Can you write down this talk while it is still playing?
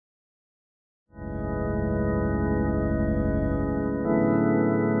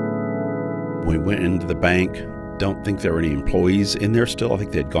We went into the bank. Don't think there were any employees in there still. I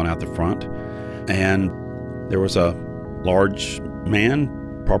think they had gone out the front. And there was a large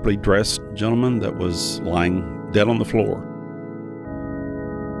man, properly dressed gentleman, that was lying dead on the floor.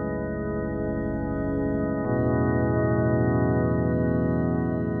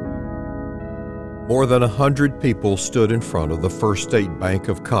 More than 100 people stood in front of the First State Bank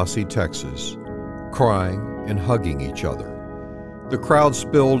of Kosse, Texas, crying and hugging each other. The crowd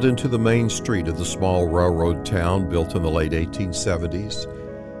spilled into the main street of the small railroad town built in the late 1870s.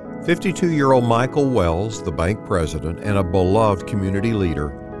 52-year-old Michael Wells, the bank president and a beloved community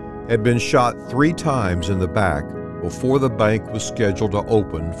leader, had been shot 3 times in the back before the bank was scheduled to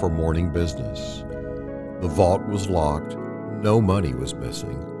open for morning business. The vault was locked. No money was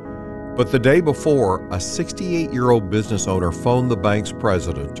missing. But the day before, a 68-year-old business owner phoned the bank's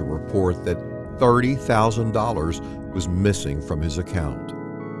president to report that $30,000 was missing from his account.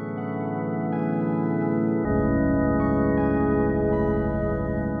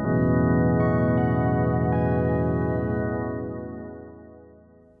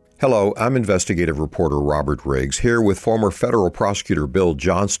 Hello, I'm investigative reporter Robert Riggs, here with former federal prosecutor Bill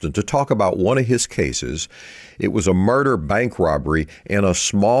Johnston to talk about one of his cases. It was a murder bank robbery in a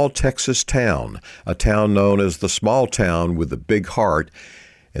small Texas town, a town known as the small town with the big heart.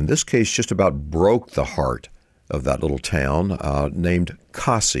 And this case just about broke the heart of that little town named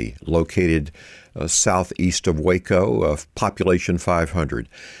Kosse, located southeast of Waco, of population 500.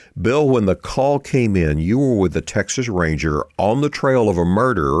 Bill, when the call came in, you were with the Texas Ranger on the trail of a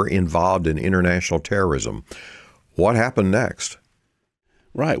murderer involved in international terrorism. What happened next?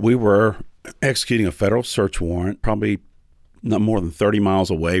 Right. We were executing a federal search warrant, probably not more than 30 miles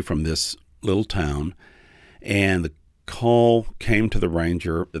away from this little town. And the call came to the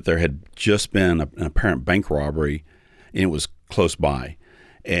Ranger that there had just been an apparent bank robbery, and it was close by.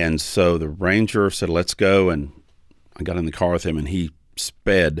 And so the Ranger said, let's go. And I got in the car with him, and he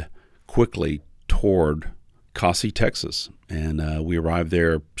sped quickly toward Kosse, Texas. And we arrived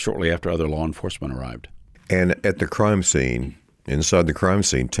there shortly after other law enforcement arrived. And at the crime scene, inside the crime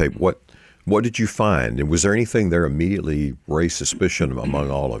scene tape, what did you find? And was there anything there immediately raised suspicion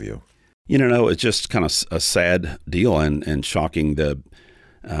among all of you? You know, it's just kind of a sad deal and shocking.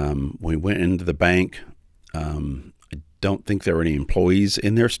 We went into the bank. I don't think there were any employees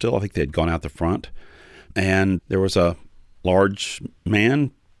in there still. I think they had gone out the front. And there was a large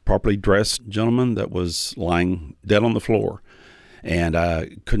man, properly dressed gentleman, that was lying dead on the floor. And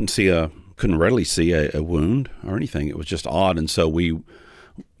I couldn't readily see a wound or anything. It was just odd. And so we,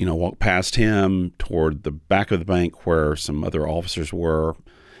 walked past him toward the back of the bank where some other officers were,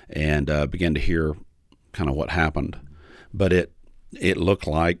 and began to hear kind of what happened. But it looked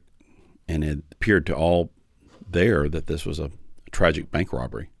like, and it appeared to all there, that this was a tragic bank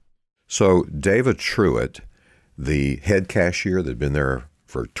robbery. So Dava Truett, the head cashier that had been there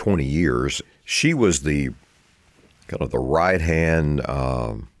for 20 years, she was the kind of the right-hand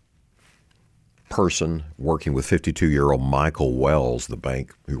person working with 52-year-old Michael Wells, the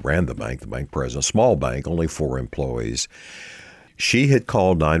bank who ran the bank president, small bank, only 4 employees. She had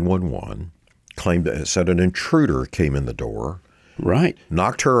called 911, said an intruder came in the door, right,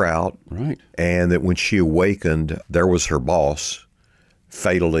 knocked her out, right, and that when she awakened, there was her boss,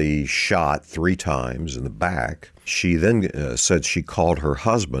 fatally shot 3 times in the back. She then said she called her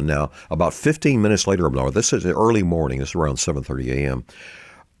husband. Now, about 15 minutes later, this is early morning, this is around 7:30 a.m.,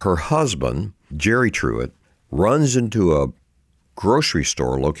 her husband, Jerry Truett, runs into a grocery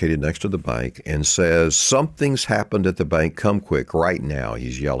store located next to the bank and says, something's happened at the bank, come quick, right now,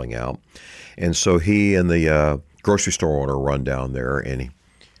 he's yelling out. And so he and the grocery store owner run down there, and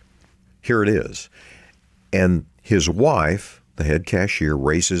here it is. And his wife, the head cashier,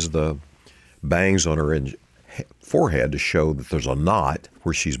 raises the bangs on her forehead to show that there's a knot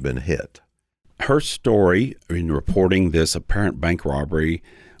where she's been hit. Her story in reporting this apparent bank robbery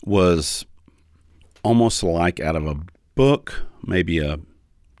was almost like out of a book, maybe a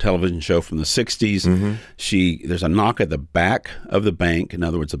television show from the 60s. Mm-hmm. There's a knock at the back of the bank, in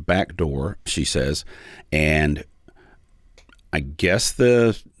other words, a back door, she says, and I guess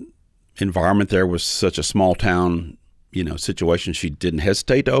the environment there was such a small town, situation, she didn't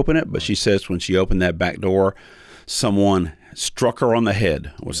hesitate to open it, but she says when she opened that back door, someone struck her on the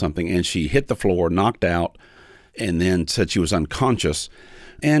head or something, and she hit the floor, knocked out, and then said she was unconscious.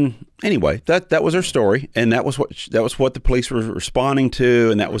 And anyway, that was her story, and that was what the police were responding to,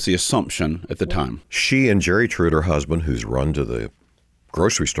 and that was the assumption at the time. She and Jerry Truett, her husband, who's run to the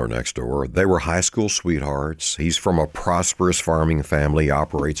grocery store next door, they were high school sweethearts. He's from a prosperous farming family,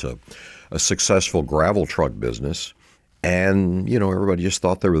 operates a successful gravel truck business, and everybody just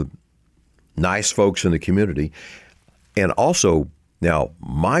thought they were nice folks in the community. And also, now,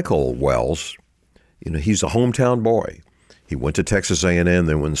 Michael Wells, he's a hometown boy. He went to Texas A&M,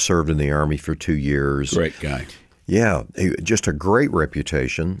 then went and served in the Army for 2 years. Great guy. Yeah, just a great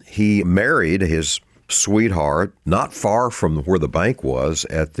reputation. He married his sweetheart not far from where the bank was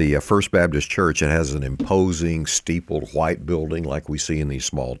at the First Baptist Church. It has an imposing, steepled white building like we see in these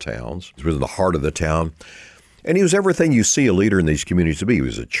small towns. It was in the heart of the town. And he was everything you see a leader in these communities to be. He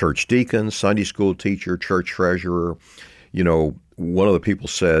was a church deacon, Sunday school teacher, church treasurer. One of the people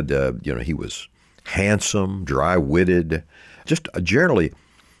said, he was handsome, dry-witted, just generally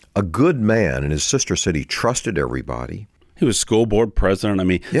a good man. And his sister said he trusted everybody. He was school board president. I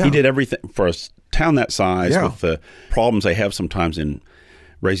mean, He did everything for a town that size with the problems they have sometimes in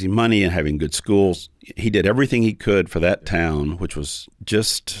raising money and having good schools. He did everything he could for that town, which was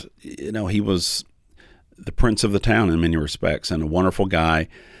just, he was the prince of the town in many respects and a wonderful guy.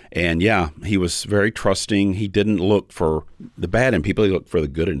 And he was very trusting. He didn't look for the bad in people. He looked for the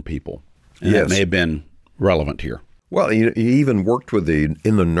good in people. And that may have been relevant here. Well, he even worked in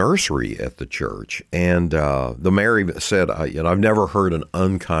the nursery at the church. And the mayor said, I've never heard an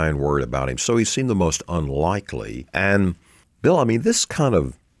unkind word about him. So he seemed the most unlikely. And Bill, I mean, this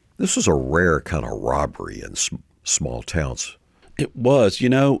was a rare kind of robbery in small towns. It was,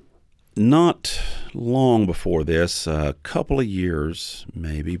 not long before this, a couple of years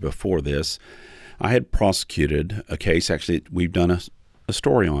maybe before this, I had prosecuted a case. Actually, we've done a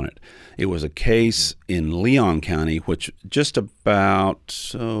story on it. It was a case in Leon County, which just about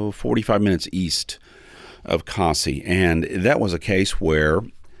 45 minutes east of Kosse. And that was a case where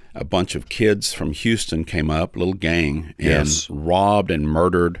a bunch of kids from Houston came up, a little gang, and robbed and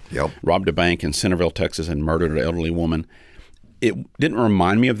murdered, robbed a bank in Centerville, Texas, and murdered an elderly woman. It didn't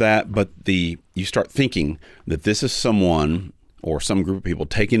remind me of that, but you start thinking that this is someone or some group of people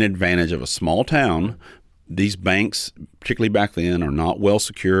taking advantage of a small town. These banks, particularly back then, are not well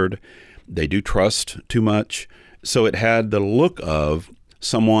secured. They do trust too much. So it had the look of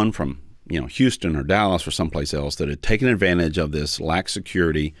someone from Houston or Dallas or someplace else that had taken advantage of this lax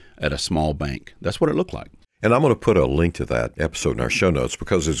security at a small bank. That's what it looked like. And I'm going to put a link to that episode in our show notes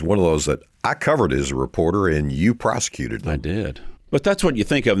because it's one of those that I covered as a reporter and you prosecuted them. I did. But that's what you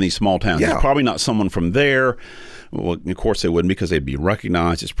think of in these small towns. Yeah. It's probably not someone from there. Well, of course they wouldn't because they'd be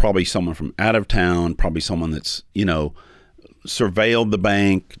recognized. It's probably someone from out of town, probably someone that's, surveilled the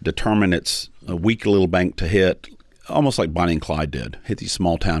bank, determined it's a weak little bank to hit, almost like Bonnie and Clyde did, hit these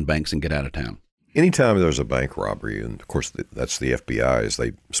small town banks and get out of town. Anytime there's a bank robbery, and of course that's the FBI's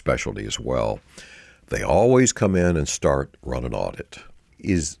specialty as well, they always come in and start run an audit.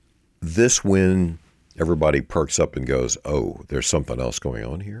 Is this when everybody perks up and goes, oh, there's something else going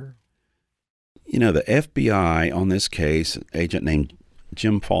on here? The FBI on this case, an agent named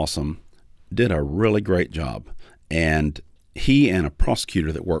Jim Fossum, did a really great job. And he and a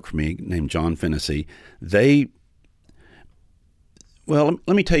prosecutor that worked for me named John Fennessy, let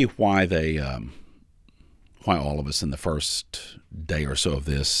me tell you why why all of us in the first day or so of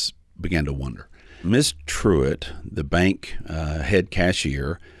this began to wonder. Ms. Truett, the bank head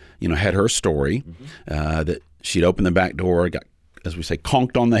cashier, had her story that she'd opened the back door, got, as we say,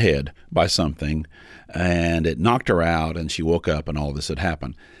 conked on the head by something, and it knocked her out, and she woke up, and all this had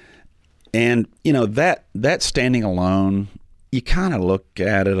happened. And, that standing alone, you kind of look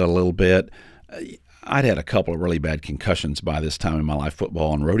at it a little bit. I'd had a couple of really bad concussions by this time in my life,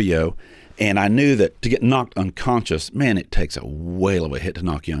 football and rodeo, and I knew that to get knocked unconscious, man, it takes a whale of a hit to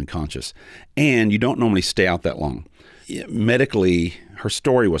knock you unconscious. And you don't normally stay out that long. Medically, her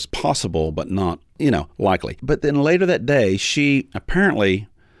story was possible, but not, likely. But then later that day, she had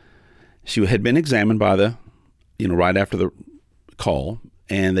been examined by the, right after the call,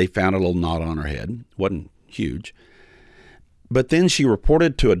 and they found a little knot on her head. Wasn't huge. But then she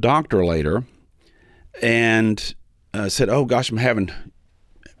reported to a doctor later and said, oh, gosh, I'm having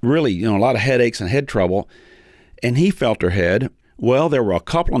really, a lot of headaches and head trouble. And he felt her head. Well, there were a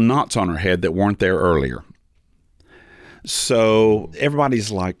couple of knots on her head that weren't there earlier. So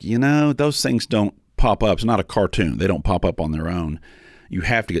everybody's like, those things don't pop up. It's not a cartoon. They don't pop up on their own. You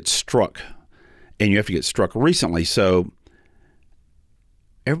have to get struck, and you have to get struck recently. So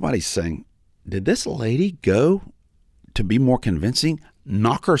everybody's saying, did this lady go to be more convincing,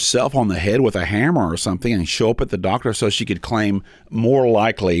 knock herself on the head with a hammer or something and show up at the doctor so she could claim more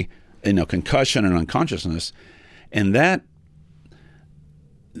likely, concussion and unconsciousness? And that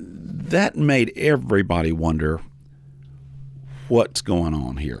made everybody wonder, what's going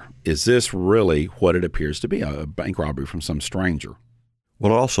on here? Is this really what it appears to be, a bank robbery from some stranger?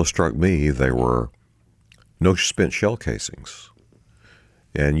 Well, it also struck me there were no spent shell casings.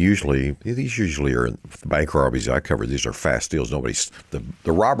 And these usually are the bank robberies I cover. These are fast deals. The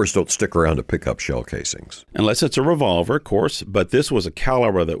robbers don't stick around to pick up shell casings. Unless it's a revolver, of course. But this was a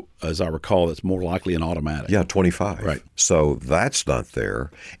caliber that, as I recall, that's more likely an automatic. Yeah, 25. Right. So that's not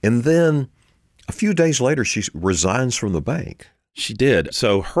there. And then a few days later, she resigns from the bank. She did.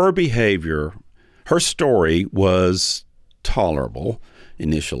 So her behavior, her story was tolerable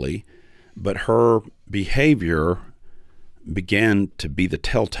initially, but her behavior began to be the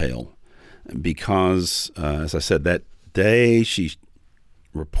telltale because, as I said, that day she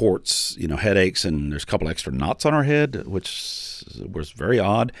reports, headaches, and there's a couple extra knots on her head, which was very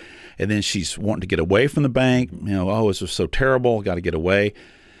odd. And then she's wanting to get away from the bank. This was so terrible, got to get away.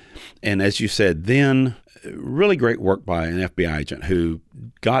 And as you said, then really great work by an FBI agent who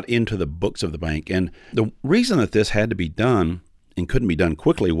got into the books of the bank. And the reason that this had to be done and couldn't be done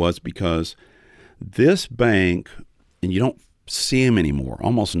quickly was because this bank, and you don't see them anymore.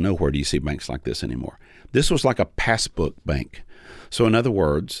 Almost nowhere do you see banks like this anymore. This was like a passbook bank. So in other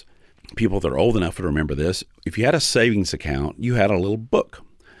words, people that are old enough to remember this, if you had a savings account, you had a little book,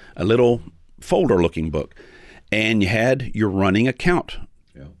 a little folder-looking book, and you had your running account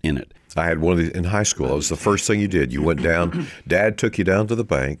in it. I had one of these in high school. That was the first thing you did. You went down, Dad took you down to the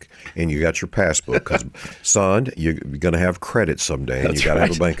bank, and you got your passbook because, son, you're going to have credit someday, and you got to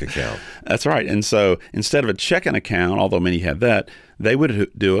have a bank account. That's right. And so instead of a checking account, although many had that, they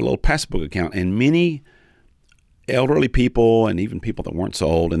would do a little passbook account. And many elderly people and even people that weren't so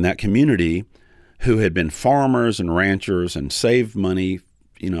old in that community who had been farmers and ranchers and saved money,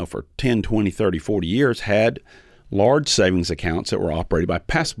 for 10, 20, 30, 40 years had large savings accounts that were operated by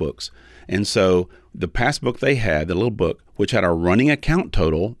passbooks. And so the passbook they had, the little book, which had a running account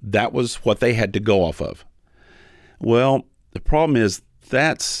total, that was what they had to go off of. Well, the problem is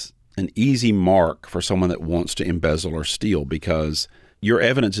that's an easy mark for someone that wants to embezzle or steal because your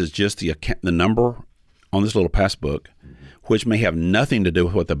evidence is just the number on this little passbook, which may have nothing to do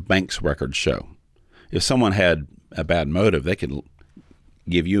with what the bank's records show. If someone had a bad motive, they could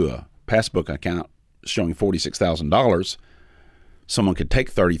give you a passbook account showing $46,000, someone could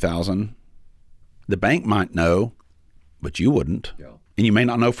take $30,000. The bank might know, but you wouldn't, and you may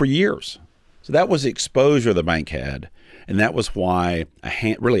not know for years. So that was the exposure the bank had, and that was why a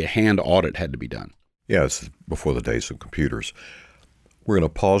hand audit had to be done. Yeah, it's before the days of computers. We're going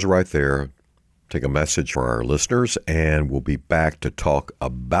to pause right there, take a message for our listeners, and we'll be back to talk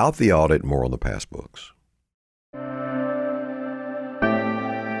about the audit more on the passbooks.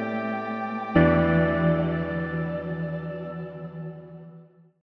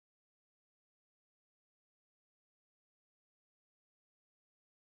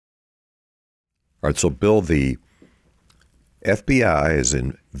 All right, so Bill, the FBI is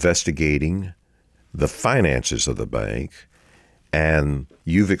investigating the finances of the bank, and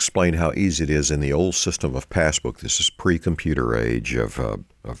you've explained how easy it is in the old system of passbook. This is pre-computer age of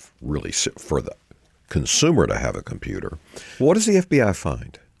really for the consumer to have a computer. What does the FBI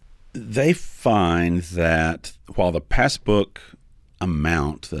find? They find that while the passbook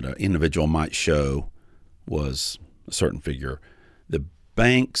amount that an individual might show was a certain figure, the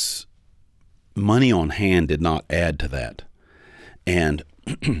bank's money on hand did not add to that. And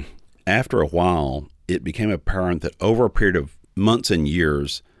after a while, it became apparent that over a period of months and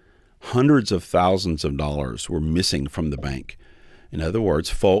years, hundreds of thousands of dollars were missing from the bank. In other words,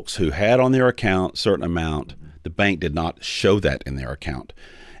 folks who had on their account a certain amount, the bank did not show that in their account.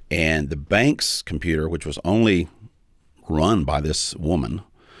 And the bank's computer, which was only run by this woman,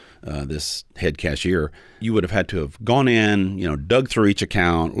 this head cashier, you would have had to have gone in, dug through each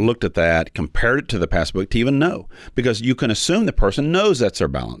account, looked at that, compared it to the passbook to even know, because you can assume the person knows that's their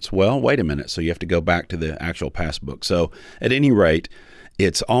balance. Well, wait a minute. So you have to go back to the actual passbook. So at any rate,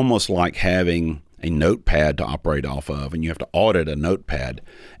 it's almost like having a notepad to operate off of, and you have to audit a notepad.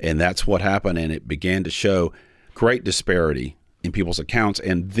 And that's what happened. And it began to show great disparity in people's accounts.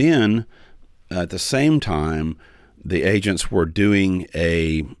 And then at the same time, the agents were doing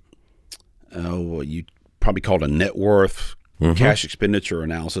what you probably called a net worth cash expenditure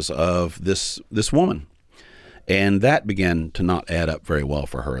analysis of this woman. And that began to not add up very well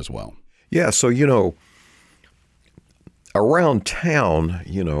for her as well. Yeah, so, around town,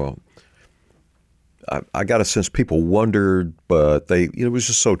 I got a sense people wondered, but it was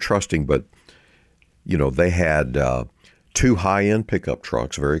just so trusting. But, they had 2 high-end pickup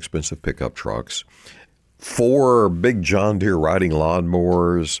trucks, very expensive pickup trucks, 4 big John Deere riding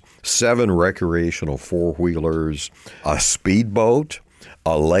lawnmowers, 7 recreational 4-wheelers, a speedboat,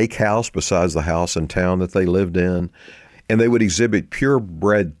 a lake house besides the house in town that they lived in. And they would exhibit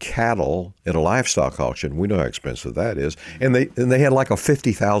purebred cattle at a livestock auction. We know how expensive that is. And they had like a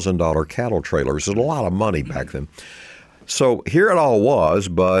 $50,000 cattle trailer. It was a lot of money back then. So here it all was,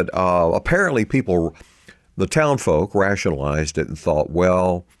 but apparently the townfolk rationalized it and thought,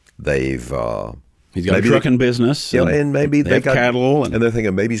 well, he's got a trucking business, and maybe they got cattle, and they're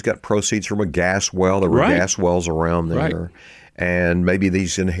thinking maybe he's got proceeds from a gas well. There were gas wells around there, and maybe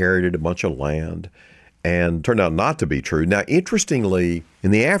he's inherited a bunch of land, and turned out not to be true. Now, interestingly, in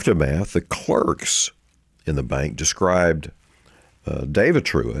the aftermath, the clerks in the bank described Dava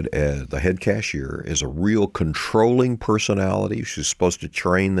Truett, the head cashier, is a real controlling personality. She's supposed to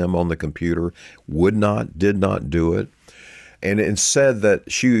train them on the computer, did not do it. And it said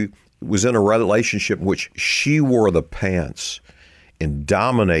that she was in a relationship in which she wore the pants and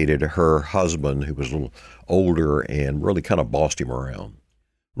dominated her husband, who was a little older, and really kind of bossed him around.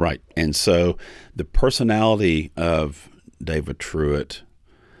 Right. And so the personality of Dava Truett,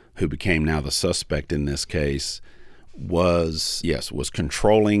 who became now the suspect in this case, was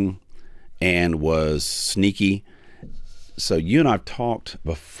controlling and was sneaky. So you and I've talked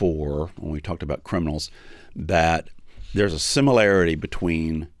before, when we talked about criminals, that there's a similarity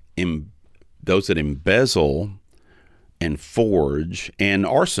between those that embezzle and forge and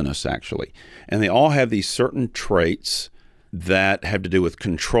arsonists, actually. And they all have these certain traits that have to do with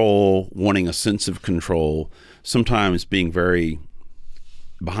control, wanting a sense of control, sometimes being very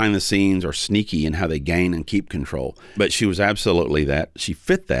behind the scenes or sneaky in how they gain and keep control. But she was absolutely that. She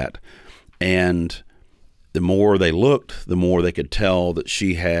fit that. And the more they looked, the more they could tell that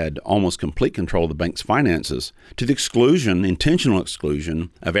she had almost complete control of the bank's finances, to the exclusion, intentional exclusion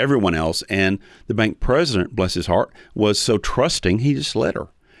of everyone else. And the bank president, bless his heart, was so trusting, he just let her.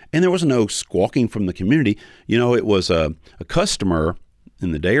 And there was no squawking from the community. It was a customer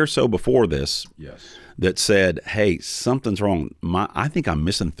in the day or so before this that said, hey, something's wrong. I think I'm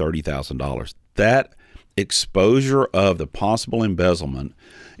missing $30,000. That exposure of the possible embezzlement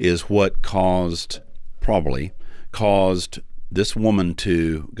is what probably caused this woman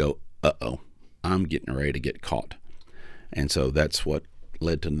to go, uh-oh, I'm getting ready to get caught. And so that's what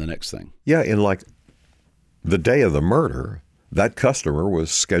led to the next thing. Yeah, and like the day of the murder, that customer was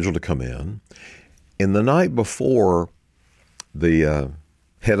scheduled to come in. And the night before, the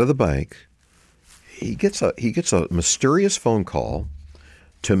head of the bank, he gets a mysterious phone call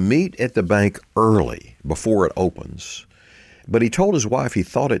to meet at the bank early before it opens. But he told his wife he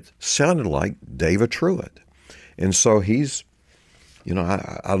thought it sounded like Dava Truett. And so he's,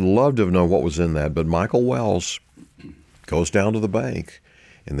 I'd love to have known what was in that, but Michael Wells goes down to the bank,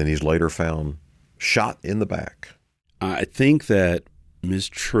 and then he's later found shot in the back. I think that Ms.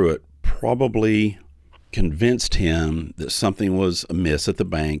 Truett probably convinced him that something was amiss at the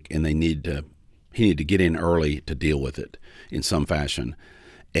bank, and he needed to get in early to deal with it in some fashion.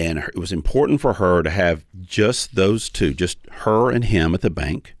 And it was important for her to have just those two, just her and him at the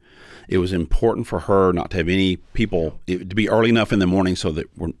bank. It was important for her not to have any people, to be early enough in the morning so that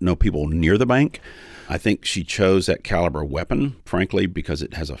there were no people near the bank. I think she chose that caliber weapon, frankly, because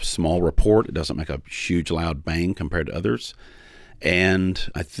it has a small report. It doesn't make a huge, loud bang compared to others. And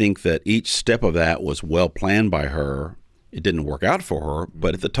I think that each step of that was well planned by her. It didn't work out for her,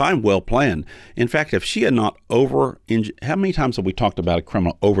 but at the time, well planned. In fact, if she had not how many times have we talked about a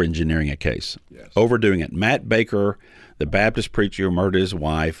criminal over-engineering a case? Yes. Overdoing it. Matt Baker, the Baptist preacher who murdered his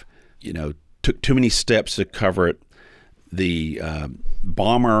wife, took too many steps to cover it. The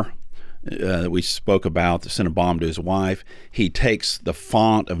bomber that we spoke about, that sent a bomb to his wife, he takes the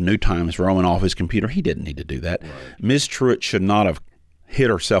font of New Times Roman off his computer. He didn't need to do that. Right. Ms. Truett should not have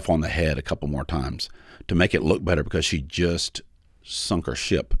hit herself on the head a couple more times to make it look better, because she just sunk her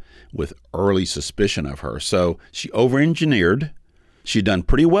ship with early suspicion of her. So she over-engineered. She'd done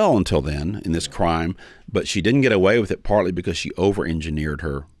pretty well until then in this crime, but she didn't get away with it partly because she over-engineered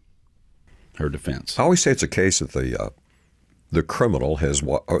her defense. I always say it's a case that the criminal has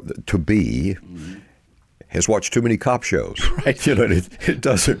watched too many cop shows. Right. It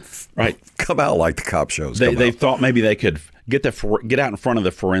doesn't come out like the cop shows. They thought maybe they could get out in front of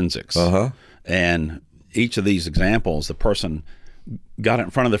the forensics. Uh-huh. And each of these examples, the person got in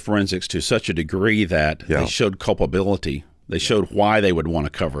front of the forensics to such a degree that they showed culpability. They showed why they would want to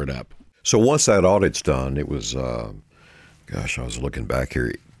cover it up. So once that audit's done, it was, I was looking back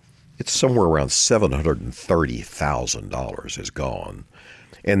here. It's somewhere around $730,000 is gone.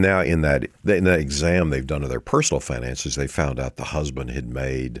 And now in that exam they've done of their personal finances, they found out the husband had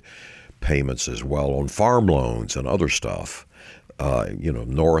made payments as well on farm loans and other stuff,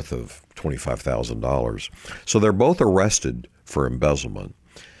 north of $25,000. So they're both arrested for embezzlement.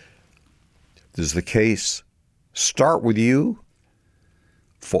 Does the case start with you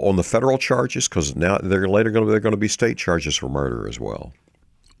on the federal charges? Because now they're going to be state charges for murder as well.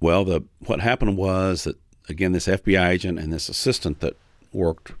 Well, what happened was that, again, this FBI agent and this assistant that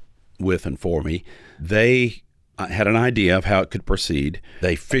worked with and for me, they had an idea of how it could proceed.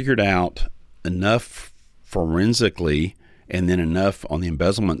 They figured out enough forensically and then enough on the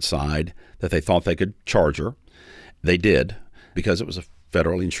embezzlement side that they thought they could charge her. They did, because it was a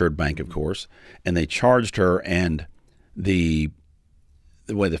federally insured bank, of course, and they charged her. And the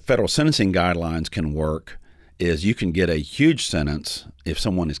way the federal sentencing guidelines can work is you can get a huge sentence if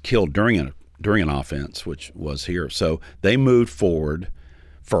someone is killed during an offense, which was here. So they moved forward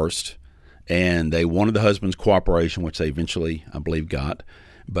first, and they wanted the husband's cooperation, which they eventually, I believe, got.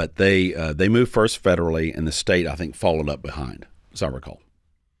 But they moved first federally, and the state, I think, followed up behind, as I recall.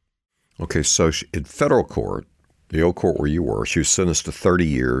 Okay, so in federal court, the old court where you were, she was sentenced to 30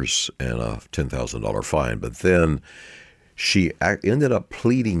 years and a $10,000 fine. But then she ended up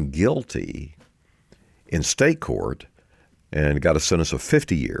pleading guilty in state court and got a sentence of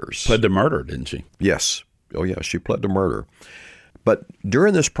 50 years. Pled to murder, didn't she? Yes. Oh, yeah, she pled to murder. But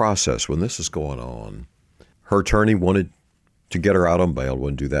during this process, when this is going on, her attorney wanted to get her out on bail,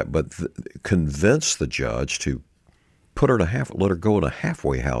 wouldn't do that, but convinced the judge to let her go in a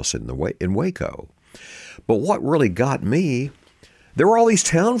halfway house in Waco. But what really got me, there were all these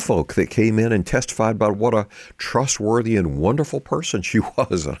townfolk that came in and testified about what a trustworthy and wonderful person she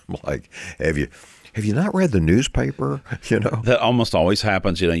was. And I'm like, have you not read the newspaper? That almost always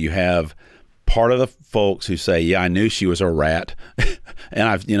happens. You have part of the folks who say, yeah, I knew she was a rat.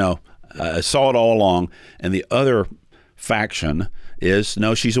 And I saw it all along. And the other faction is,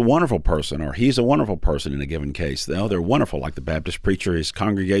 no, she's a wonderful person, or he's a wonderful person in a given case. They're wonderful, like the Baptist preacher, his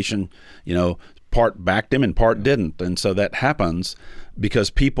congregation, part backed him and part didn't. And so that happens because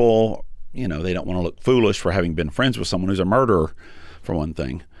people, they don't want to look foolish for having been friends with someone who's a murderer, for one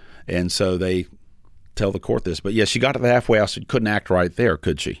thing. And so they tell the court this. But yeah, she got to the halfway house and couldn't act right there,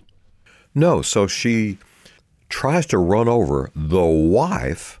 could she? No. So she tries to run over the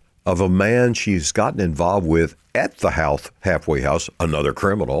wife of a man she's gotten involved with at the halfway house, another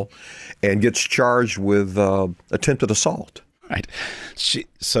criminal, and gets charged with attempted assault. Right.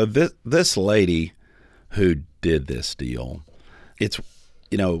 So this lady who did this deal, it's,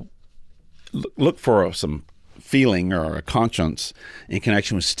 look for some feeling or a conscience in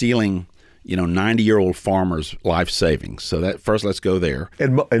connection with stealing, 90-year-old farmers' life savings. So that first, let's go there.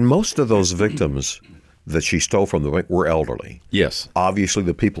 And most of those victims that she stole from the bank were elderly. Yes. Obviously,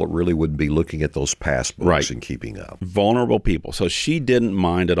 the people that really wouldn't be looking at those passbooks right. and keeping up. Vulnerable people. So she didn't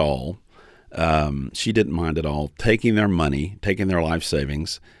mind at all. Taking their money, taking their life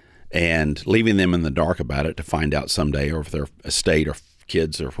savings, and leaving them in the dark about it to find out someday, or if their estate or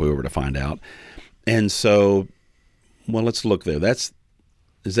kids or whoever to find out. And so, well, let's look there.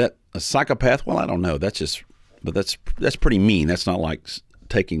 Is that a psychopath? Well, I don't know. That's pretty mean. That's not like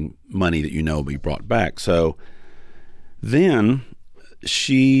taking money that will be brought back. So then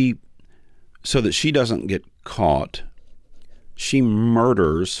so that she doesn't get caught, she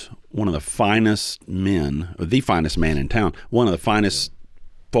murders one of the finest men, or the finest man in town, one of the finest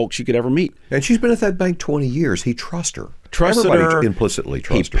folks you could ever meet. And she's been at that bank 20 years. He trusted her. Everybody Implicitly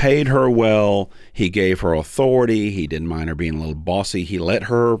trusted her. He paid her well. He gave her authority. He didn't mind her being a little bossy. He let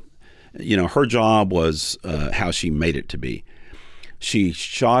her, her job was how she made it to be. She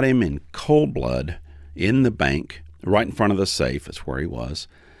shot him in cold blood in the bank, right in front of the safe. That's where he was.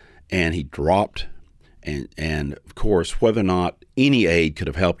 And he dropped. And of course, whether or not any aid could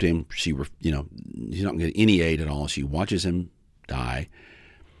have helped him, she's not going to get any aid at all. She watches him die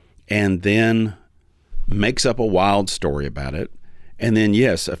and then makes up a wild story about it. And then,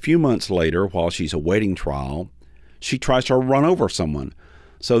 yes, a few months later, while she's awaiting trial, she tries to run over someone.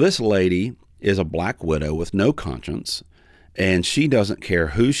 So this lady is a black widow with no conscience, and she doesn't care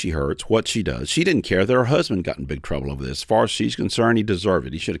who she hurts, what she does. She didn't care that her husband got in big trouble over this. As far as she's concerned, he deserved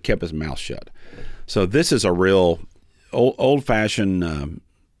it. He should have kept his mouth shut. So this is a real old-fashioned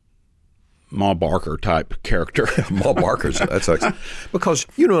Ma Barker type character. Ma Barker's, that's excellent. Because,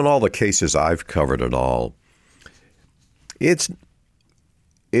 in all the cases I've covered and all, it's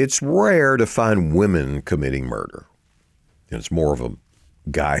rare to find women committing murder. It's more of a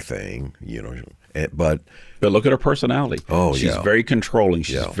guy thing, but look at her personality. Oh, she's very controlling.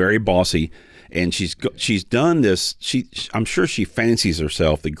 She's very bossy, and she's done this. I'm sure she fancies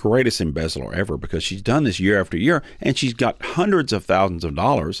herself the greatest embezzler ever because she's done this year after year, and she's got hundreds of thousands of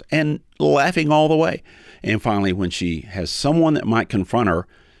dollars and laughing all the way. And finally, when she has someone that might confront her,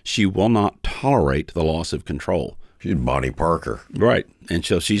 she will not tolerate the loss of control. She's Bonnie Parker, right? And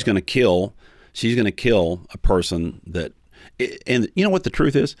so she's going to kill. she's going to kill a person that, and you know what the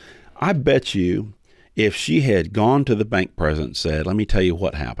truth is? I bet you if she had gone to the bank president and said, let me tell you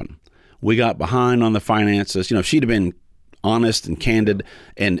what happened. We got behind on the finances. You know, if she'd have been honest and candid,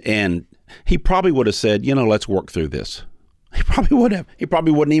 and he probably would have said, let's work through this. He probably would have. He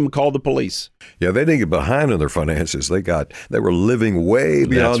probably wouldn't even call the police. Yeah, they didn't get behind on their finances. They were living way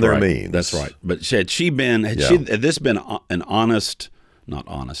beyond their means. That's right. But had this been an honest, not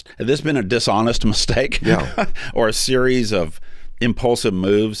honest, had this been a dishonest mistake or a series of impulsive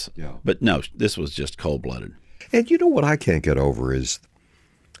moves? Yeah. But no, this was just cold-blooded. And you know what I can't get over is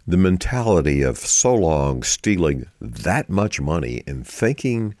the mentality of so long stealing that much money and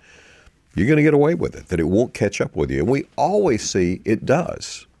thinking you're going to get away with it, that it won't catch up with you. And we always see it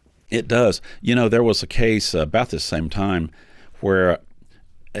does. It does. There was a case about this same time where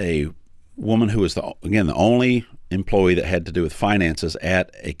a woman who was, the only employee that had to do with finances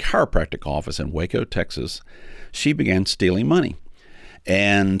at a chiropractic office in Waco, Texas, she began stealing money.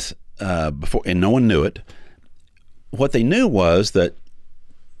 And no one knew it. What they knew was that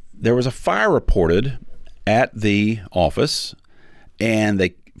there was a fire reported at the office, and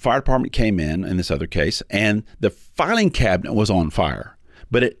the fire department came in this other case, and the filing cabinet was on fire,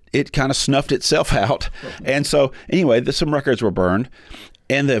 but it kind of snuffed itself out. And so anyway, some records were burned,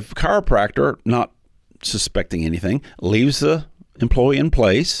 and the chiropractor, not suspecting anything, leaves the employee in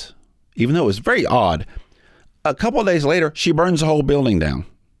place, even though it was very odd. A couple of days later, she burns the whole building down.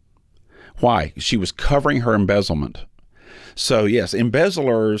 Why? She was covering her embezzlement. So yes,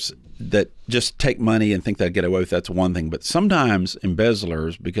 embezzlers that just take money and think they'll get away with that's one thing. But sometimes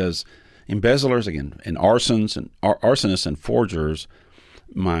because embezzlers, again, and arsonists and forgers,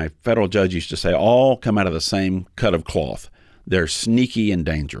 my federal judge used to say, all come out of the same cut of cloth. They're sneaky and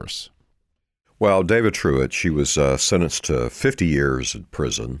dangerous. Well, Dava Truett, she was sentenced to 50 years in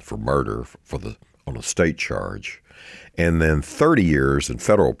prison for murder on a state charge, and then 30 years in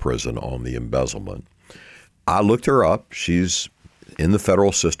federal prison on the embezzlement. I looked her up. She's in the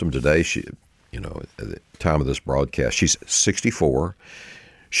federal system today. She, at the time of this broadcast, she's 64.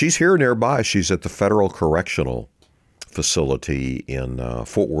 She's here nearby. She's at the Federal Correctional Facility in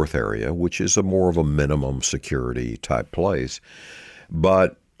Fort Worth area, which is more of a minimum security type place.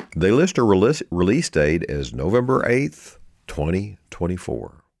 But they list her release date as November 8th,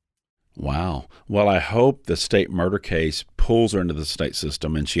 2024. Wow. Well, I hope the state murder case pulls her into the state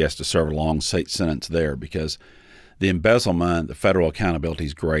system and she has to serve a long state sentence there, because the embezzlement, the federal accountability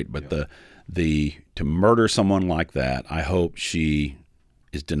is great, but to murder someone like that, I hope she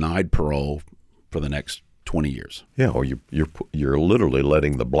is denied parole for the next 20 years. Yeah, or you're literally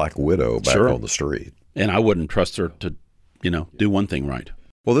letting the Black Widow back on the street. And I wouldn't trust her to, do one thing right.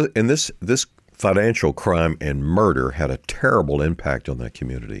 Well, and this financial crime and murder had a terrible impact on that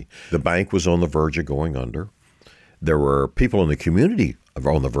community. The bank was on the verge of going under. There were people in the community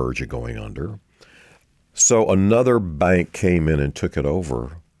on the verge of going under. So another bank came in and took it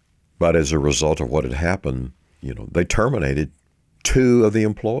over. But as a result of what had happened, they terminated 2 of the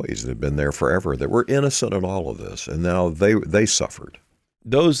employees that had been there forever that were innocent in all of this. And now they suffered.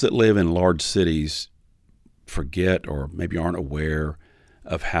 Those that live in large cities forget or maybe aren't aware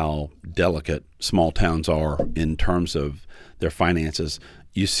of how delicate small towns are in terms of their finances.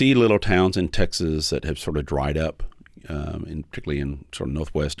 You see little towns in Texas that have sort of dried up, particularly in sort of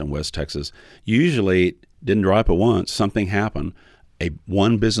northwest and west Texas. Usually it didn't dry up at once. Something happened.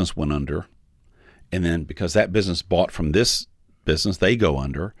 One business went under, and then because that business bought from this business, they go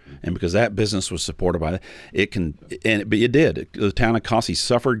under, and because that business was supported by it, but it did. The town of Kosse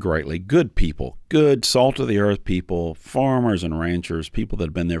suffered greatly. Good people, good salt of the earth people, farmers and ranchers, people that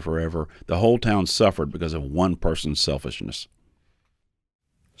had been there forever. The whole town suffered because of one person's selfishness.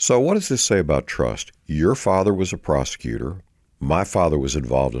 So what does this say about trust? Your father was a prosecutor. My father was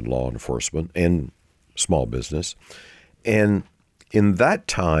involved in law enforcement and small business. And in that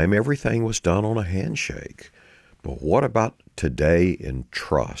time, everything was done on a handshake. But what about today in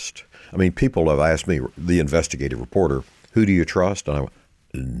trust? I mean, people have asked me, the investigative reporter, who do you trust? And I went,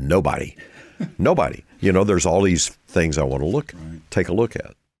 nobody. Nobody. There's all these things I want to take a look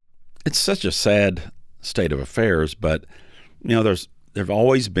at. It's such a sad state of affairs, but, there've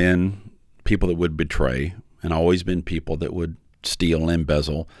always been people that would betray and always been people that would steal and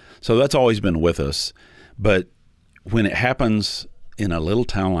embezzle. So that's always been with us. But when it happens in a little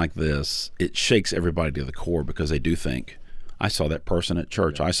town like this, it shakes everybody to the core, because they do think, I saw that person at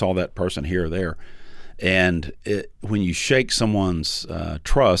church. I saw that person here or there. And when you shake someone's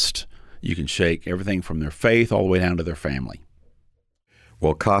trust, you can shake everything from their faith all the way down to their family.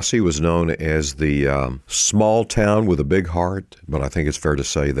 Well, Kosse was known as the small town with a big heart, but I think it's fair to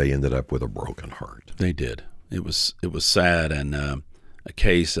say they ended up with a broken heart. They did. It was sad, and a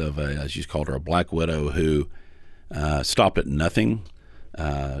case of, as you called her, a black widow who stopped at nothing,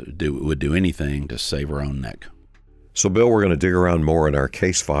 would do anything to save her own neck. So, Bill, we're going to dig around more in our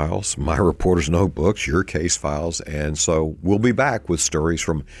case files, my reporter's notebooks, your case files, and so we'll be back with stories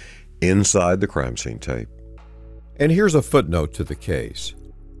from inside the crime scene tape. And here's a footnote to the case.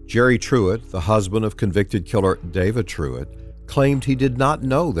 Jerry Truett, the husband of convicted killer Dava Truett, claimed he did not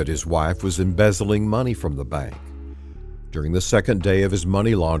know that his wife was embezzling money from the bank. During the second day of his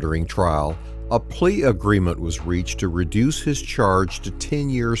money laundering trial, a plea agreement was reached to reduce his charge to 10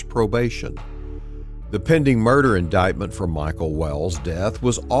 years probation. The pending murder indictment for Michael Wells' death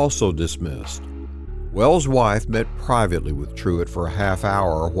was also dismissed. Wells' wife met privately with Truett for a half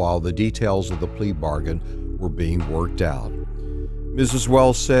hour while the details of the plea bargain were being worked out. Mrs.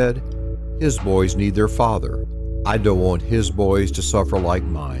 Wells said, "His boys need their father. I don't want his boys to suffer like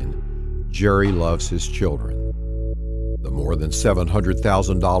mine. Jerry loves his children." The more than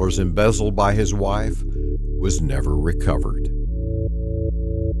 $700,000 embezzled by his wife was never recovered.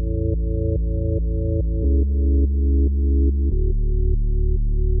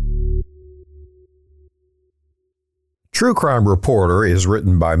 True Crime Reporter is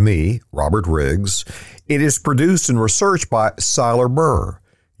written by me, Robert Riggs. It is produced and researched by Siler Burr.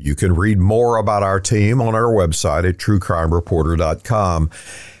 You can read more about our team on our website at truecrimereporter.com.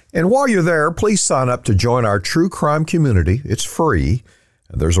 And while you're there, please sign up to join our true crime community. It's free.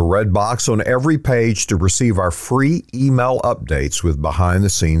 And there's a red box on every page to receive our free email updates with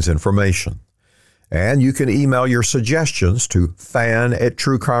behind-the-scenes information. And you can email your suggestions to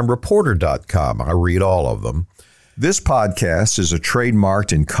fan@truecrimereporter.com. I read all of them. This podcast is a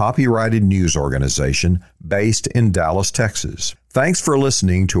trademarked and copyrighted news organization based in Dallas, Texas. Thanks for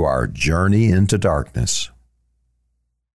listening to our Journey into Darkness.